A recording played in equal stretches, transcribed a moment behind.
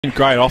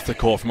Great off the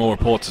court from all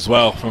reports as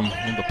well. From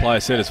what the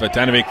player said, as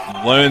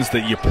Vodanovic learns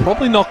that you're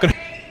probably not going to.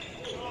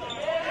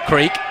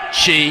 Creek,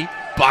 Chi,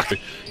 Buck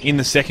in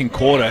the second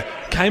quarter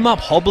came up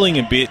hobbling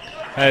a bit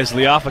as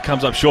Liafa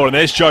comes up short, and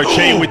there's Joe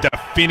Chi with the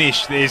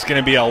finish. There's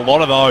going to be a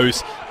lot of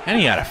those, and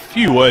he had a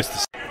few words to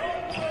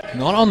say.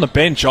 Not on the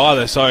bench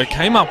either, so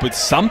came up with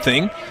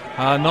something.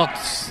 Not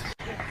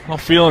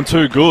feeling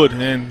too good,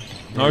 and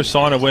no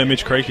sign of where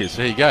Mitch Creek is.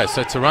 There you go.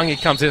 So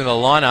Tarangi comes into the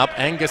lineup.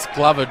 Angus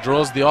Glover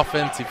draws the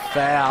offensive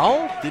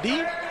foul. Did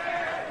he?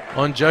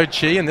 On Joe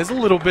Chi, and there's a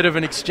little bit of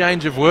an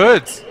exchange of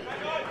words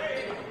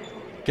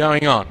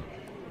going on.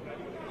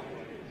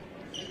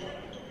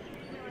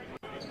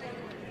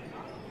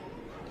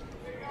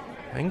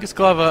 Angus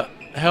Glover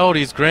held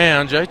his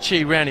ground. Joe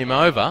Chi ran him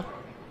over.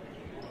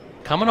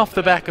 Coming off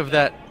the back of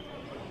that.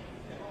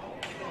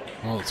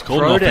 Well, it's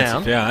called an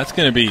offensive foul. That's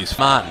going to be his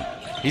Martin.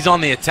 He's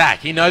on the attack.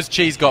 He knows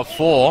Chi's got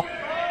 4.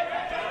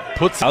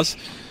 Puts us.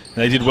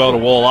 They did well to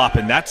wall up,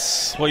 and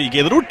that's what you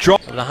get. A little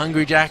drop. The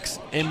Hungry Jacks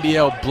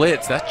NBL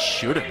blitz. That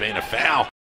should have been a foul.